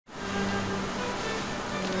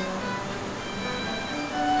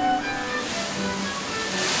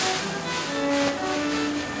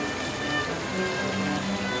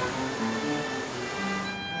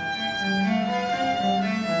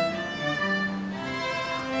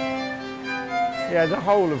Yeah, the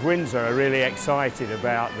whole of Windsor are really excited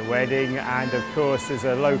about the wedding, and of course as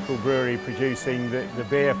a local brewery producing the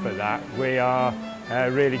beer for that, we are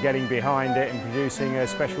really getting behind it and producing a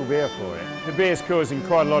special beer for it. The beer's causing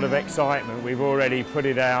quite a lot of excitement. We've already put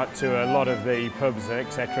it out to a lot of the pubs,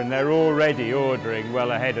 etc., and they're already ordering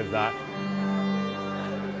well ahead of that.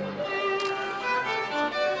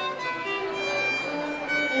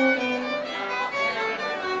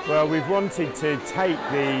 Well, we've wanted to take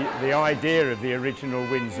the idea of the original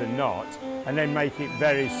Windsor Knot and then make it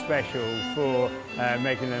very special for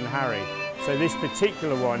Meghan and Harry. So this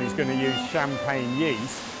particular one is going to use champagne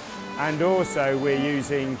yeast, and also we're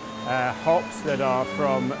using hops that are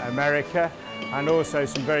from America, and also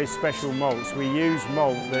some very special malts. We use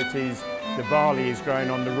malt that is, the barley is grown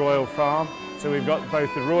on the royal farm, so we've got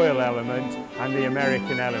both the royal element and the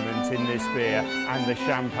American element in this beer, and the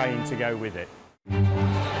champagne to go with it.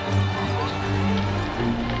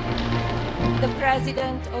 The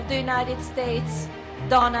President of the United States,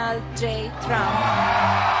 Donald J. Trump.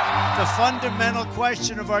 The fundamental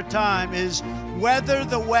question of our time is whether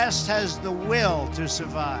the West has the will to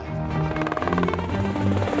survive.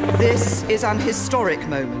 This is an historic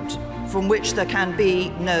moment from which there can be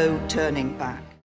no turning back.